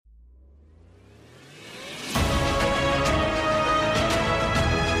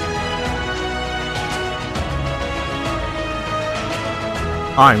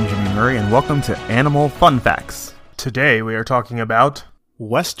I'm Jimmy Murray, and welcome to Animal Fun Facts. Today we are talking about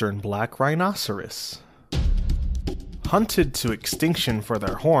Western Black Rhinoceros. Hunted to extinction for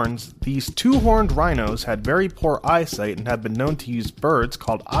their horns, these two-horned rhinos had very poor eyesight and have been known to use birds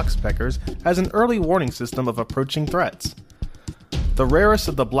called oxpeckers as an early warning system of approaching threats. The rarest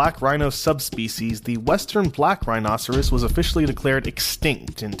of the black rhino subspecies, the Western Black Rhinoceros was officially declared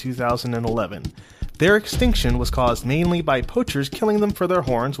extinct in 2011. Their extinction was caused mainly by poachers killing them for their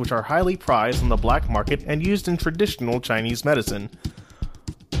horns, which are highly prized on the black market and used in traditional Chinese medicine.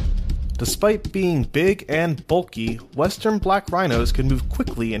 Despite being big and bulky, Western black rhinos could move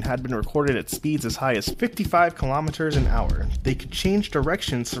quickly and had been recorded at speeds as high as 55 kilometers an hour. They could change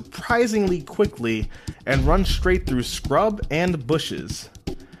direction surprisingly quickly and run straight through scrub and bushes.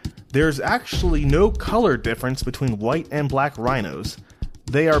 There's actually no color difference between white and black rhinos.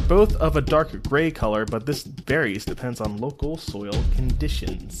 They are both of a dark gray color, but this varies depends on local soil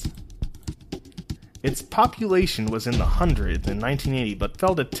conditions. Its population was in the hundreds in 1980, but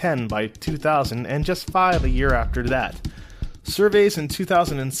fell to 10 by 2000 and just 5 a year after that. Surveys in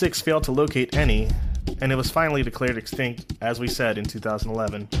 2006 failed to locate any, and it was finally declared extinct, as we said, in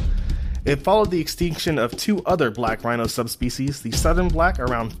 2011. It followed the extinction of two other black rhino subspecies, the southern black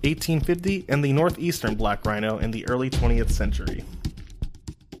around 1850 and the northeastern black rhino in the early 20th century.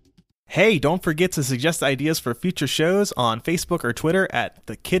 Hey, don't forget to suggest ideas for future shows on Facebook or Twitter at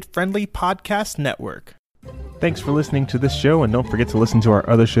the Kid Friendly Podcast Network. Thanks for listening to this show, and don't forget to listen to our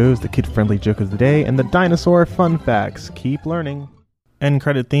other shows, the Kid Friendly Joke of the Day and the Dinosaur Fun Facts. Keep learning. End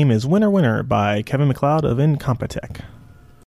credit theme is Winner Winner by Kevin MacLeod of Incompetech.